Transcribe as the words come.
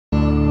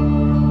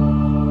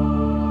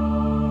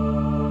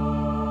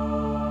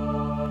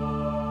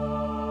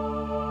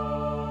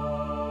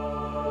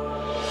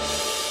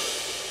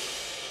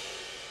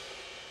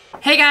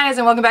Hey guys,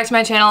 and welcome back to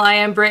my channel. I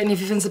am Britt, and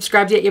if you haven't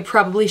subscribed yet, you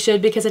probably should,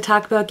 because I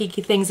talk about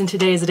geeky things, and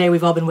today is the day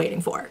we've all been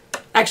waiting for.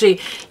 Actually,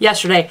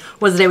 yesterday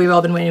was the day we've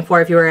all been waiting for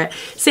if you were at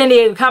San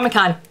Diego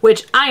Comic-Con,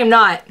 which I am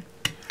not.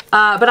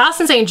 But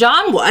Austin St.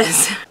 John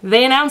was.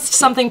 They announced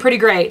something pretty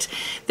great.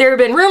 There have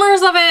been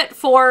rumors of it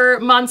for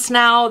months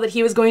now that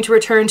he was going to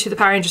return to the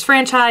Power Rangers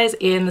franchise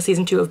in the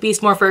season 2 of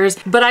Beast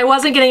Morphers, but I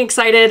wasn't getting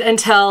excited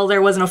until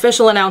there was an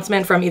official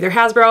announcement from either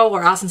Hasbro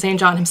or Austin St.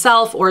 John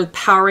himself or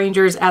Power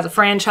Rangers as a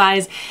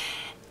franchise.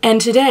 And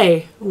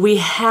today we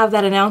have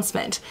that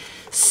announcement.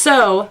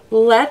 So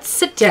let's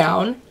sit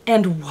down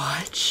and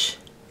watch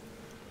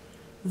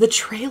the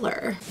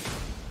trailer.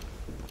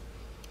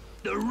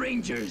 The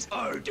Rangers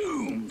are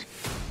doomed.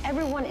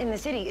 Everyone in the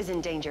city is in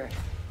danger.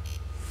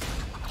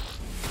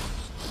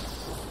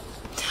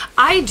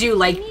 I do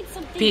like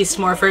Beast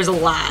Morphers a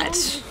lot.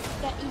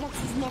 That Enox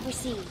has never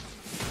seen.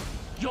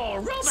 Your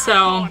robot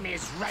So, form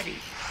is ready.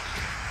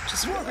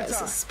 just realized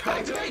this is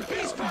probably Activate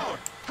beast power.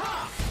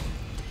 Ha!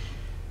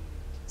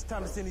 It's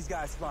time to send these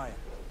guys flying.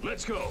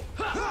 Let's go.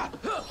 Ha!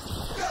 Go,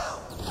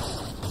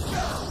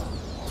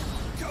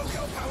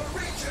 Power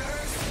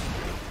Rangers!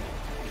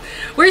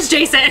 Where's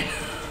Jason?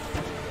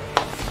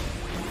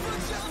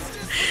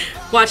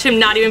 Watch him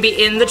not even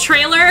be in the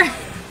trailer.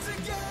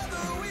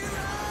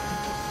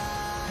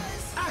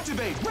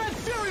 Activate Red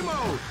Fury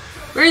mode!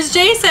 Where's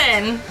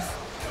Jason?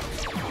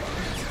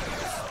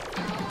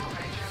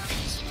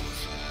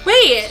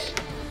 Wait.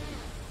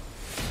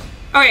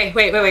 Okay,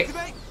 wait.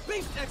 Activate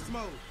Beast X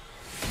mode!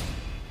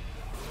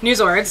 New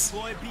Zords.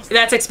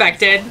 That's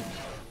expected.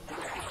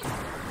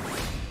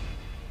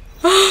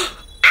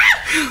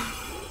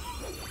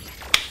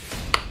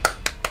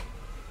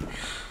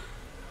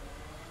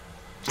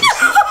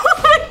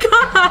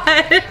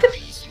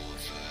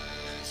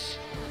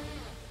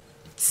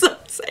 So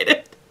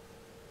excited.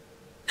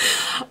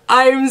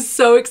 I'm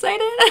so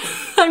excited.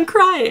 I'm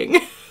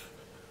crying.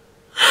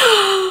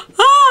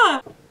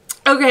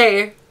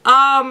 Okay,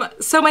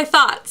 so my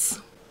thoughts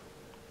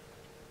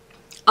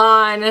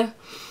on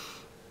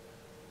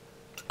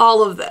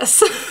all of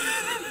this.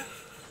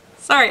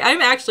 Sorry,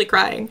 I'm actually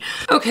crying.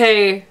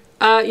 Okay,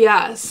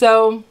 yeah,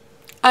 so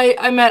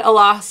I'm at a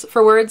loss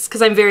for words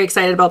because I'm very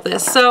excited about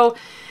this. So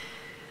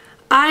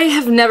I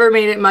have never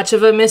made it much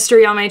of a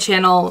mystery on my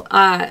channel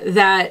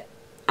that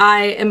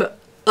I am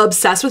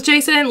obsessed with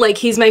Jason. Like,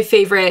 he's my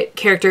favorite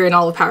character in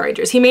all of Power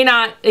Rangers. He may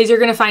not, as you're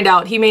gonna find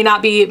out, he may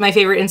not be my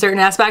favorite in certain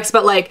aspects,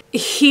 but like,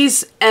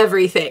 he's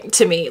everything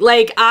to me.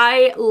 Like,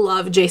 I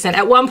love Jason.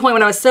 At one point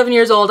when I was 7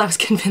 years old, I was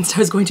convinced I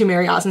was going to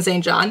marry Austin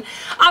St. John.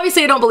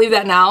 Obviously, I don't believe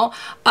that now.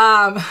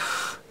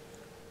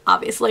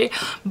 Obviously.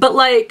 But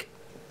like,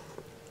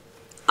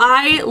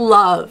 I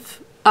love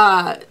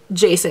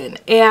Jason,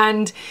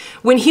 and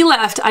when he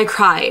left, I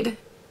cried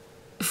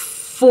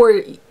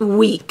for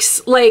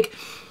weeks. Like,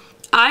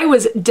 I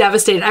was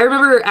devastated. I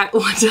remember at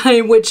one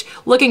time, which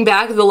looking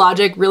back, the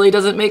logic really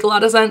doesn't make a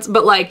lot of sense,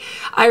 but like,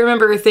 I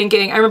remember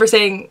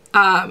saying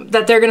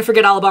that they're gonna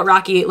forget all about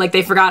Rocky like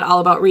they forgot all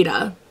about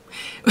Rita.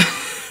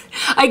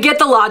 I get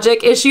the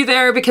logic issue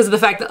there because of the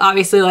fact that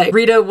obviously like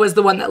Rita was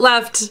the one that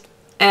left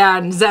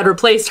and Zed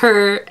replaced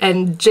her,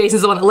 and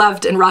Jason's the one that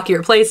left and Rocky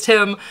replaced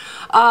him.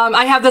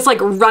 I have this like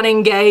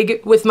running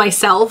gag with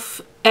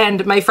myself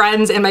and my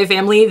friends and my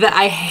family that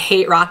I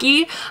hate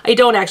Rocky. I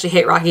don't actually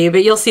hate Rocky,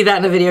 but you'll see that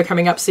in a video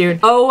coming up soon.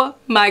 Oh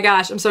my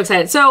gosh, I'm so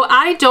excited. So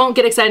I don't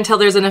get excited until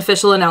there's an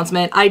official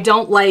announcement. I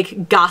don't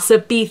like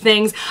gossipy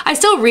things. I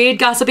still read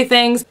gossipy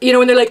things, you know,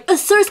 when they're like, a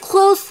source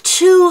close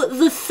to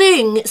the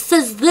thing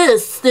says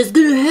this is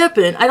gonna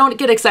happen. I don't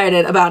get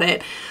excited about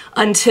it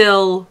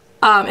until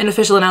an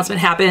official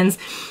announcement happens.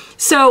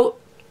 So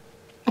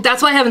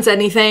that's why I haven't said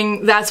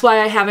anything. That's why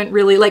I haven't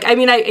really, like, I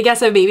mean, I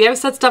guess I've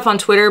said stuff on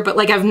Twitter, but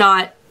like I've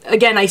not,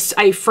 again, I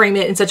frame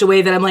it in such a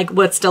way that I'm like,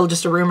 well, it's still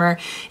just a rumor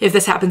if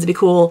this happens to be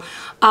cool.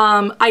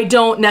 I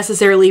don't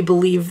necessarily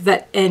believe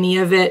that any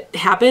of it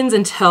happens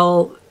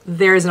until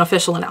there's an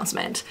official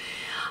announcement.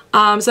 So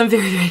I'm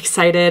very, very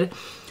excited.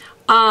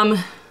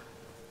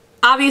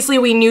 Obviously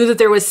we knew that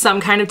there was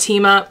some kind of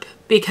team up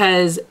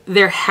because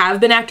there have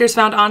been actors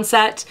found on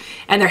set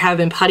and there have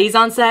been putties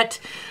on set.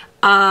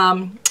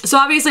 So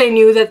obviously I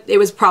knew that it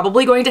was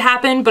probably going to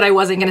happen, but I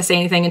wasn't going to say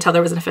anything until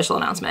there was an official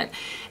announcement.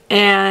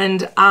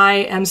 And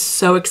I am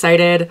so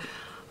excited.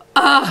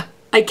 I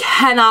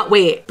cannot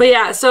wait. But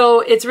yeah,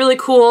 so it's really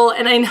cool.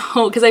 And I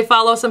know, because I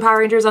follow some Power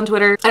Rangers on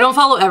Twitter. I don't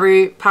follow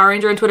every Power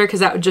Ranger on Twitter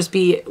because that would just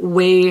be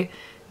way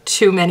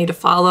too many to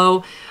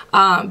follow.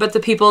 But the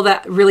people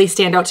that really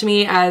stand out to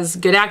me as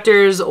good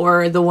actors,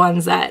 or the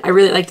ones that I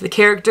really liked the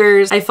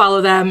characters, I follow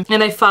them.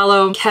 And I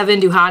follow Kevin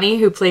Duhani,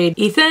 who played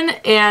Ethan,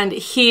 and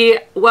he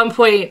at one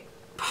point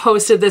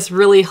posted this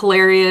really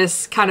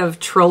hilarious kind of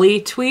trolly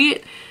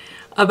tweet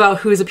about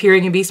who's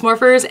appearing in Beast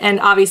Morphers, and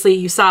obviously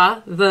you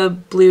saw the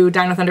blue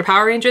Dino Thunder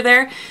Power Ranger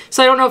there.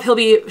 So I don't know if he'll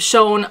be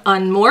shown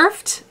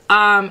unmorphed.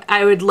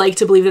 I would like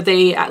to believe that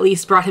they at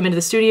least brought him into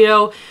the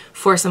studio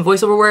for some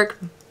voiceover work,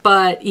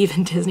 but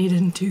even Disney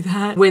didn't do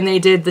that. When they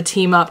did the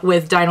team up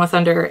with Dino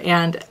Thunder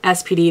and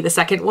SPD, the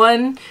second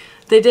one,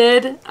 they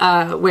did,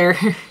 where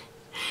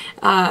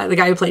the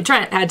guy who played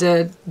Trent had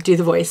to do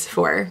the voice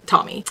for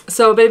Tommy.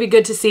 So, but it'd be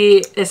good to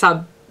see. I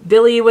saw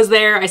Billy was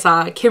there. I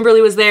saw Kimberly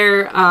was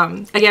there.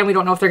 Again, we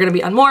don't know if they're going to be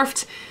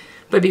unmorphed,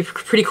 but it'd be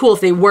pretty cool if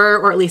they were,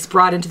 or at least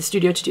brought into the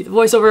studio to do the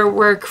voiceover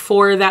work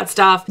for that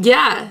stuff.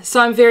 Yeah, so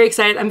I'm very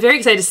excited. I'm very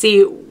excited to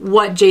see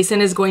what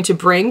Jason is going to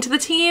bring to the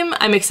team.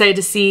 I'm excited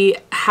to see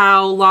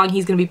how long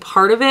he's going to be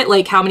part of it,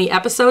 like how many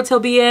episodes he'll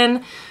be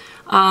in.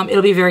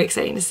 It'll be very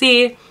exciting to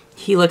see.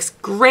 He looks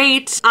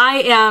great.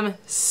 I am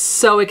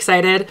so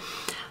excited.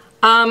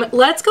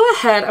 Let's go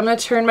ahead. I'm going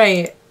to turn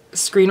my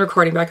screen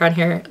recording back on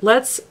here.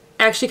 Let's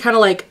actually kind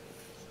of like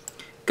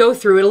go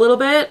through it a little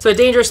bit. So a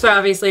dangerous threat,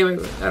 obviously, I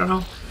don't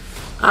know.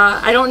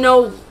 I don't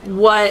know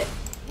what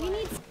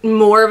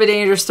more of a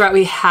dangerous threat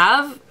we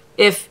have,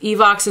 if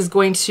Evox is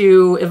going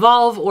to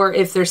evolve or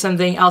if there's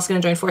something else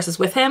going to join forces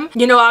with him.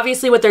 You know,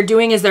 obviously what they're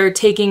doing is they're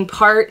taking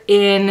part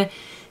in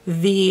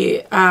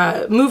the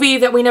movie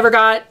that we never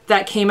got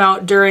that came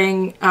out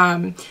during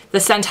the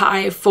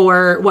Sentai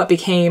for what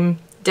became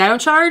Dino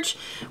Charge,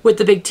 with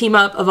the big team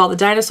up of all the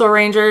Dinosaur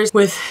Rangers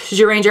with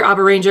Zyuranger,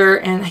 Abba Ranger,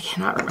 and I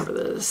cannot remember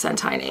the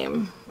Sentai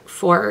name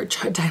for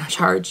Dino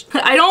Charge.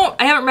 I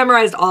haven't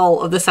memorized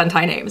all of the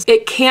Sentai names.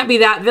 It can't be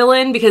that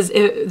villain because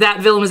that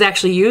villain was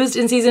actually used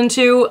in season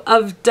 2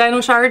 of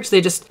Dino Charge.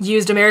 They just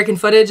used American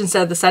footage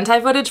instead of the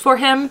Sentai footage for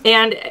him.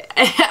 And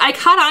I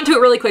caught on to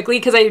it really quickly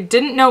because I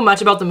didn't know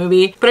much about the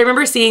movie, but I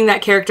remember seeing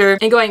that character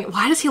and going,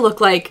 why does he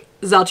look like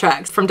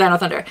Zeltrax from Dino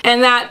Thunder?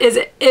 And that is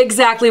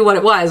exactly what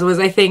it was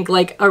I think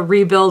like a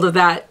rebuild of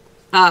that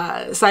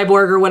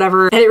cyborg or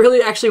whatever, and it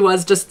really actually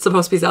was just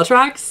supposed to be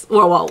Zeltrax.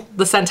 Well,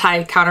 the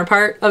Sentai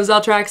counterpart of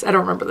Zeltrax. I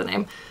don't remember the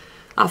name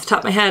off the top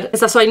of my head.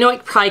 So I know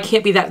it probably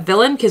can't be that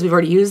villain because we've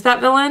already used that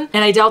villain,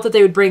 and I doubt that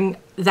they would bring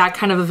that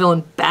kind of a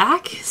villain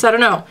back. So I don't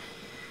know.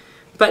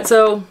 But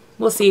so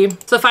we'll see.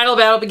 So the final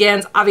battle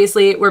begins.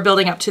 Obviously, we're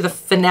building up to the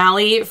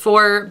finale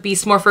for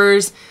Beast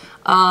Morphers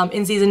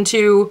in season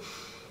 2.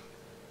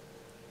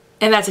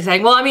 And that's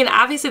exciting. Well, I mean,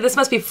 obviously this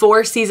must be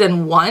for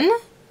season 1.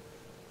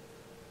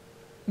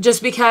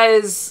 Just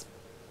because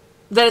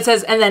then it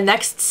says, and then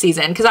next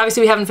season, because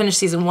obviously we haven't finished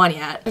season 1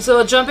 yet. And so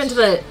we'll jump into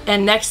the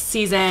next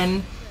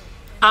season.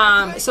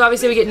 So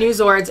obviously we get new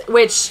Zords,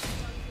 which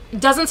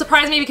doesn't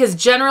surprise me because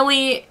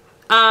generally,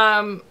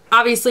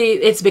 obviously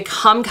it's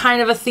become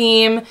kind of a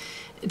theme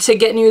to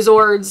get new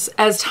Zords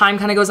as time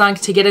kind of goes on,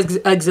 to get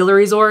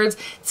auxiliary Zords.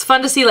 It's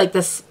fun to see like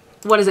this,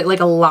 what is it, like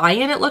a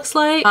lion it looks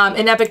like?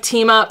 An epic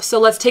team up. So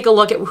let's take a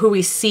look at who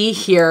we see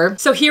here.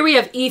 So here we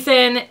have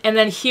Ethan, and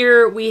then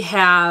here we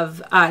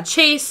have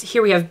Chase,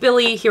 here we have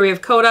Billy, here we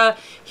have Coda,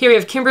 here we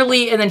have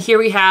Kimberly, and then here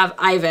we have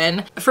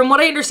Ivan. From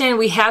what I understand,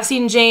 we have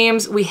seen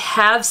James, we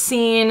have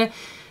seen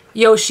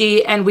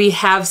Yoshi, and we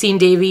have seen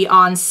Davey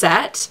on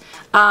set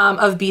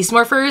of Beast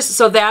Morphers.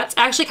 So that's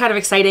actually kind of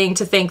exciting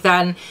to think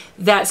then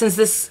that since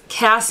this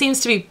cast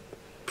seems to be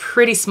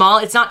pretty small,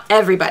 it's not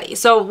everybody.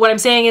 So what I'm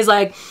saying is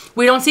like,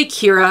 we don't see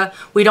Kira,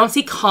 we don't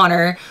see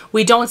Connor,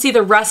 we don't see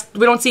the rest,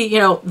 we don't see, you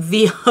know,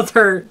 the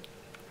other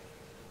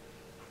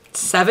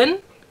 7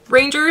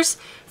 Rangers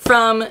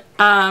from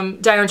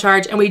Dino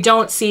Charge, and we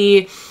don't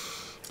see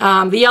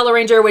the Yellow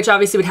Ranger, which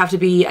obviously would have to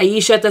be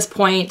Aisha at this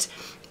point.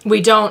 We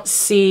don't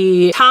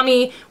see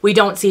Tommy, we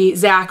don't see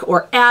Zach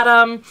or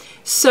Adam.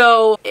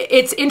 So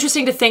it's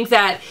interesting to think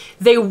that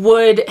they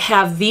would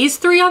have these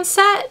 3 on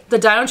set, the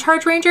Dino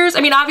Charge Rangers.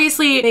 I mean,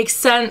 obviously it makes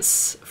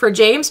sense for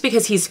James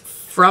because he's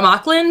from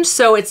Auckland,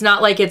 so it's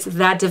not like it's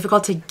that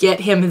difficult to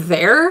get him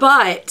there.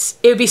 But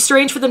it would be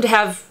strange for them to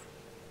have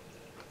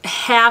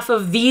half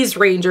of these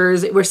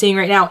Rangers that we're seeing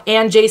right now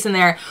and Jason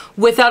there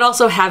without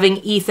also having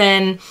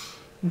Ethan,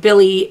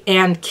 Billy,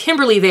 and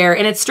Kimberly there.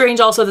 And it's strange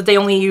also that they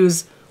only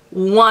use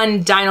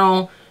 1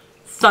 Dino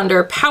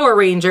Thunder Power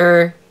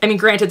Ranger. I mean,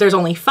 granted, there's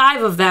only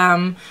 5 of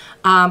them,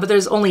 but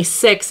there's only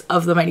 6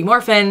 of the Mighty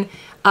Morphin.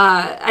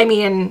 I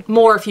mean,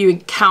 more if you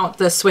count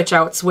the switch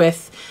outs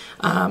with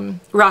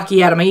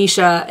Rocky, Adam,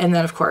 Aisha, and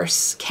then of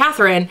course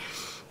Catherine.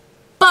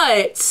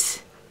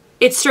 But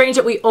it's strange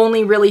that we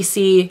only really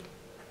see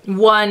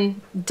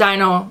 1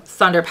 Dino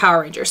Thunder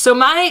Power Ranger. So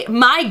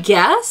my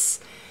guess,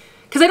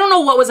 because I don't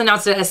know what was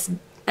announced at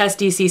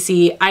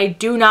SDCC. I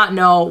do not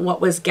know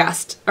what was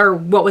guessed or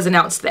what was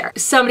announced there.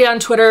 Somebody on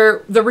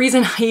Twitter, the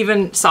reason I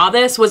even saw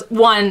this was,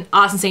 one,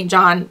 Austin St.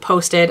 John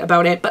posted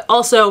about it, but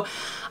also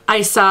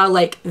I saw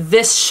like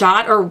this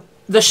shot, or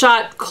the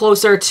shot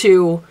closer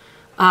to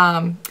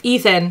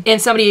Ethan,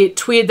 and somebody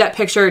tweeted that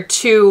picture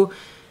to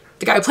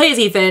the guy who plays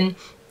Ethan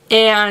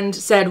and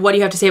said, what do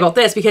you have to say about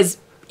this? Because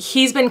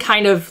he's been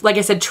kind of, like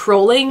I said,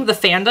 trolling the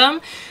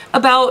fandom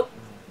about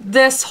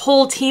this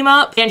whole team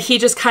up, and he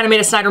just kind of made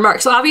a snide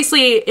remark. So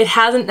obviously it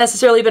hasn't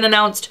necessarily been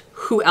announced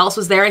who else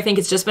was there. I think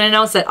it's just been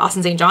announced that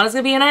Austin St. John is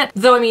gonna be in it.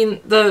 Though I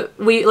mean,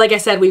 like I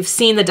said, we've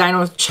seen the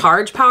Dino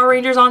Charge Power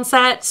Rangers on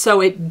set,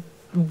 so it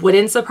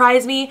wouldn't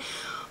surprise me.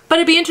 But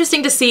it'd be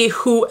interesting to see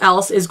who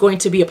else is going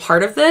to be a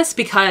part of this,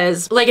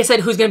 because like I said,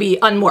 who's gonna be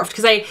unmorphed?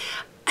 Because I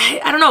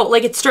don't know,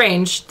 like it's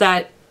strange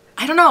that,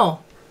 I don't know.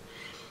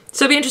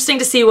 So it'll be interesting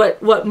to see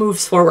what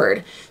moves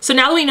forward. So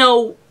now that we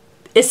know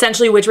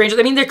essentially which Rangers,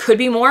 I mean, there could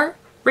be more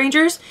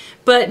Rangers,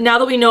 but now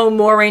that we know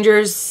more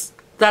Rangers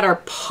that are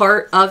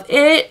part of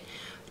it,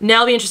 now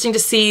it'll be interesting to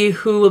see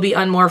who will be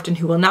unmorphed and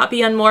who will not be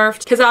unmorphed.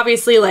 Because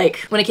obviously,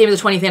 like, when it came to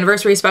the 20th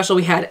anniversary special,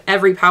 we had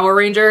every Power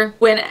Ranger,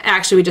 when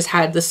actually we just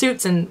had the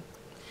suits. And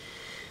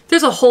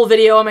there's a whole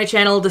video on my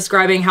channel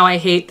describing how I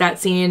hate that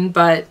scene,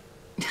 but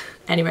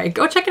anyway,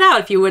 go check it out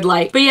if you would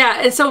like. But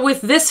yeah, and so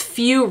with this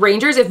few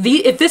Rangers, if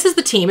this is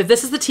the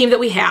team that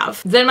we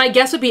have, then my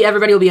guess would be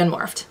everybody will be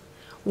unmorphed,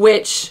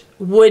 which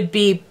would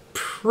be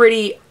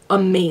pretty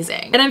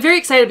amazing. And I'm very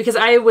excited because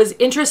I was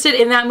interested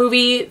in that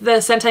movie, the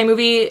Sentai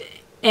movie,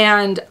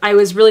 and I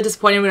was really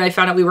disappointed when I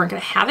found out we weren't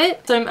going to have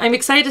it. So I'm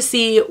excited to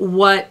see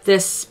what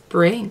this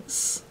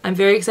brings. I'm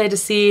very excited to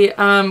see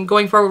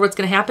going forward what's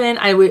going to happen.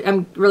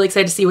 I'm really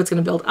excited to see what's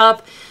going to build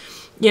up.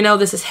 You know,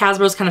 this is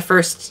Hasbro's kind of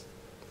first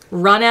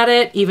run at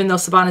it, even though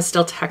Saban is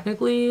still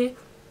technically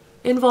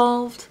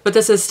involved. But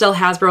this is still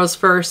Hasbro's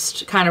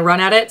first kind of run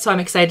at it, so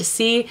I'm excited to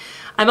see.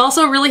 I'm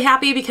also really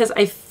happy because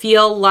I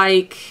feel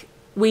like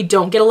we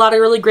don't get a lot of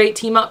really great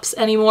team-ups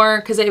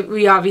anymore, because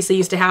we obviously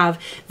used to have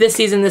this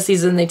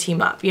season they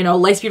team up. You know,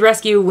 Lightspeed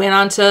Rescue went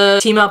on to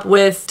team up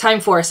with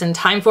Time Force, and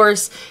Time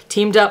Force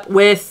teamed up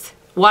with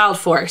Wild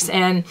Force.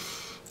 And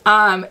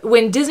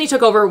when Disney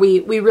took over, we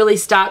really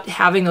stopped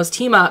having those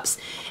team-ups.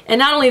 And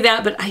not only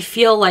that, but I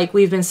feel like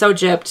we've been so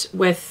gypped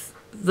with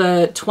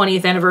the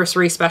 20th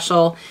anniversary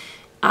special.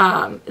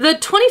 The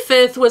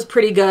 25th was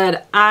pretty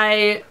good.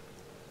 I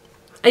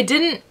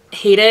didn't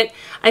hate it.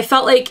 I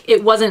felt like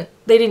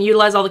they didn't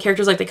utilize all the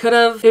characters like they could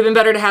have. It'd been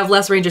better to have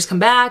less Rangers come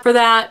back for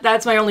that.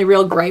 That's my only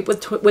real gripe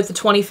with the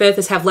 25th,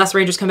 is have less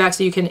Rangers come back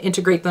so you can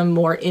integrate them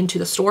more into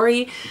the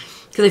story.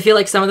 Because I feel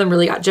like some of them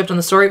really got gypped on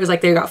the story. It was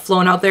like they got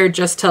flown out there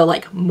just to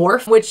like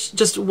morph, which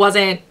just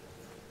wasn't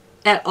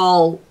at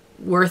all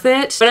worth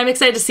it. But I'm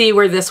excited to see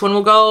where this one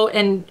will go,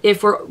 and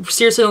if we're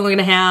seriously only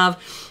gonna have,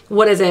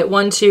 what is it,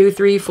 1, 2,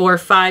 3, 4,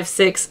 5,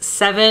 6,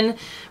 7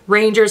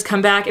 Rangers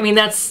come back. I mean,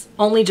 that's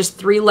only just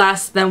 3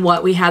 less than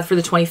what we had for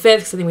the 25th,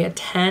 because I think we had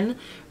 10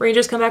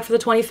 Rangers come back for the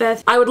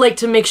 25th. I would like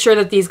to make sure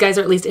that these guys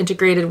are at least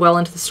integrated well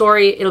into the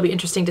story. It'll be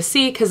interesting to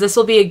see, because this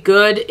will be a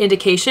good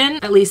indication,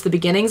 at least the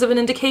beginnings of an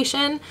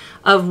indication,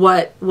 of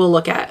what we'll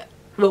look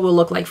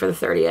like for the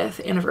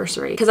 30th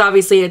anniversary. Because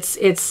obviously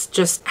it's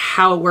just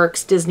how it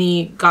works.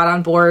 Disney got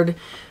on board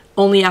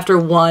only after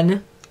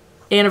one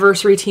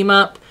anniversary team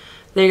up.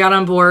 They got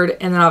on board,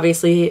 and then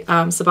obviously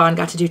Saban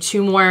got to do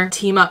 2 more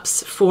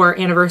team-ups for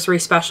anniversary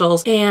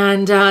specials.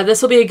 And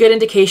this will be a good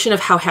indication of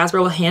how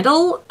Hasbro will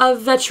handle a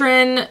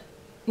veteran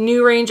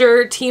new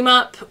Ranger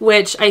team-up,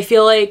 which I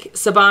feel like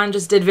Saban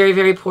just did very,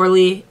 very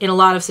poorly in a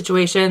lot of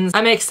situations.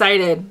 I'm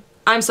excited.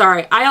 I'm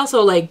sorry. I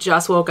also like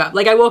just woke up.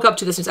 Like, I woke up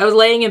to this news. I was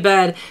laying in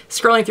bed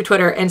scrolling through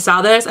Twitter and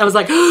saw this. I was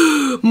like,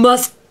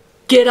 must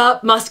get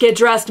up, must get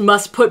dressed,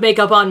 must put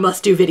makeup on,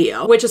 must do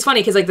video. Which is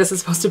funny because like this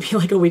is supposed to be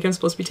like a week I'm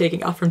supposed to be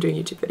taking off from doing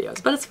YouTube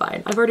videos, but it's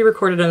fine. I've already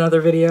recorded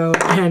another video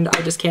and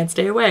I just can't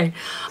stay away.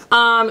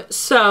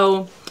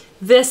 So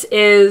this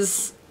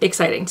is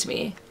exciting to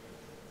me.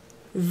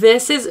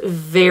 This is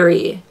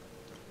very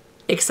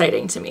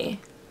exciting to me.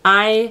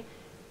 I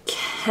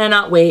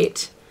cannot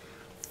wait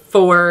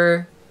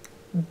for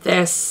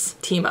this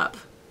team up.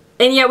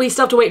 And yet we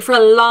still have to wait for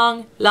a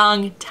long,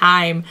 long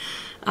time.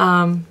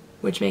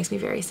 Which makes me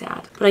very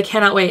sad. But I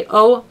cannot wait.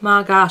 Oh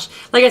my gosh.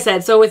 Like I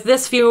said, so with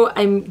this few,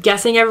 I'm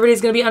guessing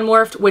everybody's going to be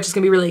unmorphed, which is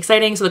going to be really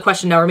exciting. So the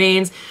question now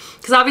remains,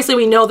 because obviously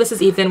we know this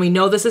is Ethan, we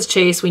know this is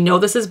Chase, we know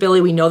this is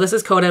Billy, we know this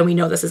is Coda, and we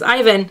know this is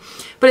Ivan.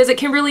 But is it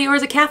Kimberly or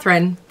is it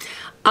Catherine?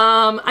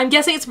 I'm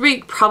guessing it's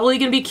probably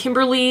going to be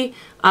Kimberly.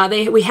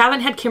 We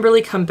haven't had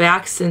Kimberly come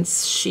back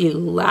since she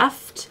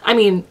left. I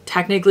mean,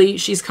 technically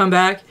she's come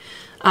back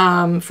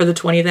for the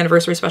 20th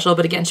anniversary special,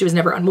 but again, she was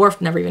never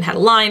unmorphed, never even had a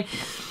line.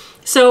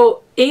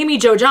 So Amy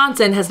Jo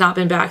Johnson has not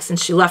been back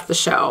since she left the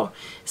show.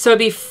 So it'd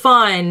be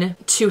fun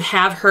to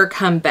have her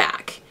come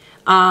back.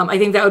 I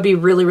think that would be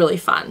really, really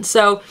fun.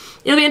 So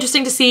it'll be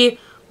interesting to see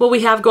what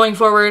we have going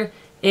forward.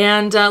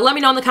 And let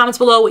me know in the comments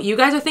below what you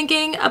guys are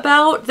thinking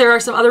about. There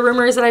are some other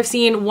rumors that I've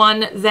seen.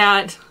 One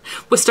that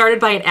was started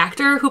by an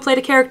actor who played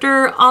a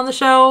character on the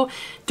show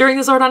during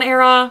the Zordon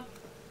era.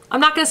 I'm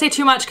not going to say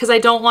too much because I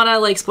don't want to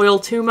like spoil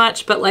too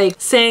much, but like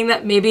saying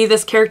that maybe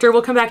this character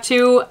will come back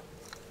too.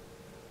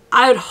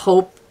 I would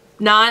hope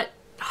not.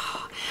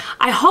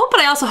 I hope,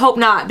 but I also hope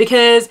not,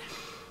 because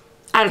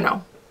I don't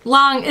know.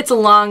 It's a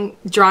long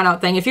drawn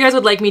out thing. If you guys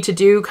would like me to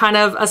do kind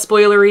of a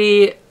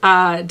spoilery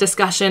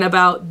discussion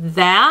about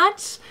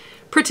that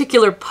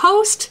particular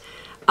post,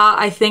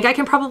 I think I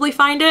can probably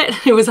find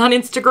it. It was on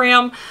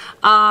Instagram.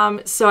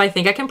 So I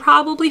think I can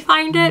probably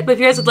find it. But if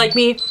you guys would like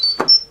me,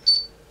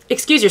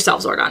 excuse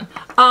yourself, Zordon.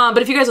 But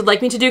if you guys would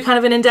like me to do kind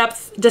of an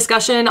in-depth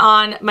discussion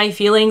on my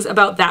feelings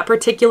about that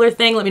particular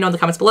thing, let me know in the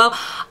comments below.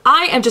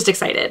 I am just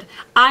excited.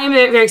 I am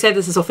very excited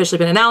this has officially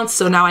been announced,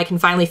 so now I can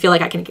finally feel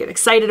like I can get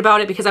excited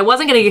about it, because I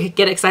wasn't going to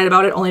get excited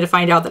about it only to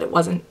find out that it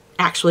wasn't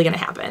actually going to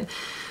happen.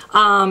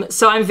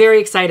 So I'm very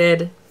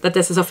excited that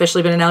this has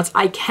officially been announced.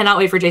 I cannot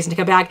wait for Jason to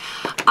come back.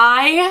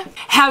 I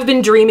have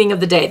been dreaming of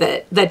the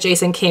day that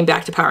Jason came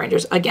back to Power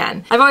Rangers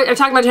again. I've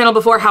talked on my channel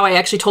before how I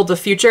actually told the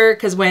future,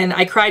 because when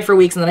I cried for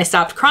weeks and then I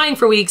stopped crying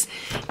for weeks,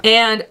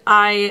 and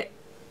my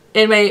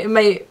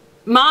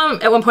mom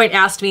at one point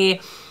asked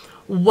me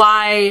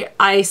why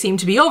I seemed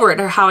to be over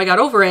it or how I got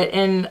over it,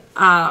 and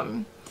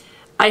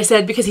I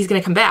said, because he's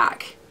gonna come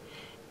back.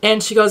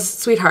 And she goes,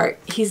 sweetheart,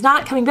 he's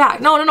not coming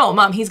back. No,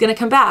 Mom, he's gonna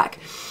come back.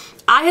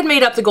 I had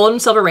made up the Gold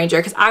and Silver Ranger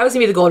because I was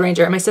gonna be the Gold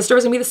Ranger and my sister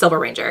was gonna be the Silver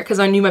Ranger because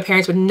I knew my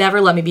parents would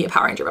never let me be a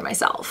Power Ranger by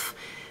myself.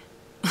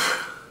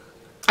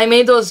 I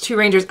made those two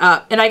Rangers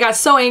up and I got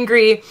so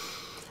angry.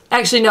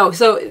 Actually, no.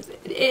 So,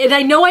 and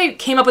I know I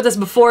came up with this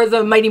before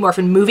the Mighty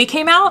Morphin movie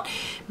came out,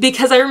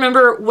 because I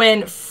remember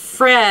when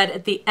Fred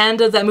at the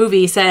end of that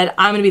movie said,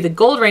 I'm gonna be the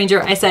Gold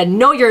Ranger. I said,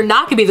 no, you're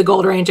not gonna be the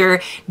Gold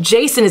Ranger.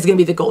 Jason is gonna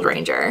be the Gold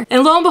Ranger.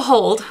 And lo and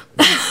behold,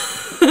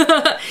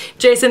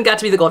 Jason got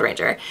to be the Gold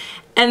Ranger.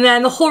 And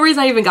then the whole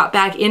reason I even got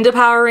back into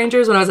Power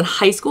Rangers when I was in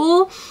high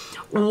school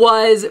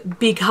was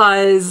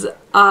because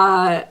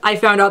I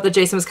found out that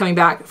Jason was coming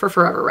back for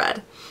Forever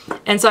Red.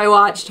 And so I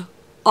watched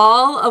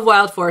all of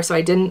Wild Force so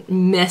I didn't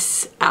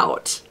miss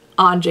out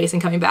on Jason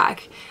coming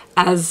back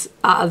as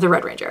the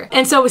Red Ranger.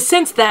 And so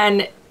since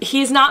then,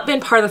 he's not been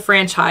part of the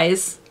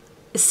franchise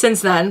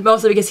since then,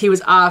 mostly because he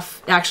was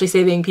off actually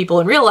saving people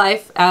in real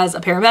life as a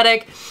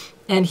paramedic,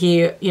 and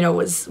he, you know,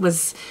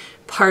 was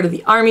part of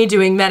the army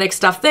doing medic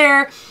stuff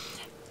there.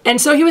 And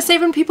so he was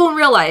saving people in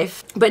real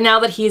life. But now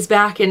that he's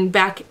back and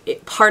back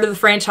part of the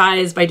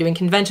franchise by doing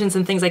conventions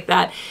and things like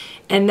that,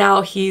 and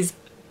now he's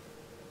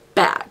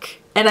back.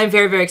 And I'm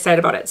very, very excited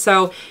about it.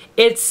 So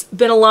it's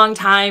been a long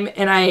time,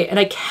 and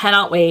I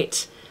cannot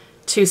wait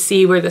to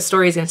see where the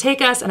story is going to take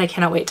us, and I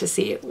cannot wait to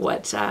see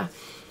what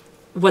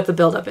the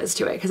buildup is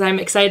to it, because I'm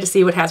excited to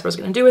see what Hasbro's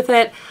going to do with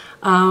it.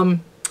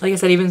 Like I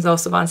said, even though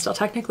Saban's still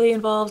technically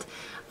involved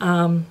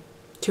to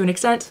an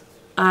extent,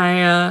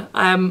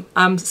 I'm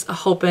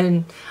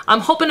hoping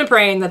and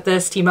praying that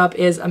this team up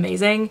is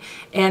amazing,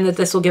 and that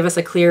this will give us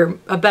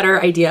a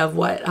better idea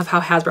of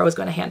how Hasbro is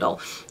going to handle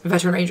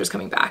Veteran Rangers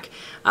coming back.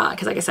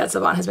 Because like I said,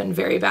 Saban has been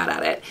very bad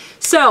at it.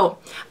 So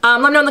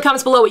let me know in the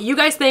comments below what you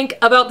guys think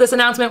about this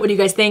announcement. What do you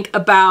guys think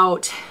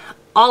about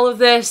all of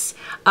this?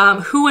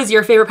 Who was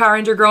your favorite Power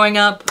Ranger growing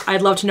up?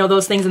 I'd love to know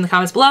those things in the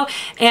comments below.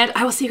 And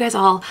I will see you guys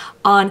all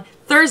on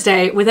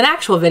Thursday with an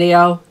actual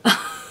video.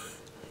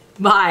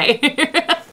 Bye.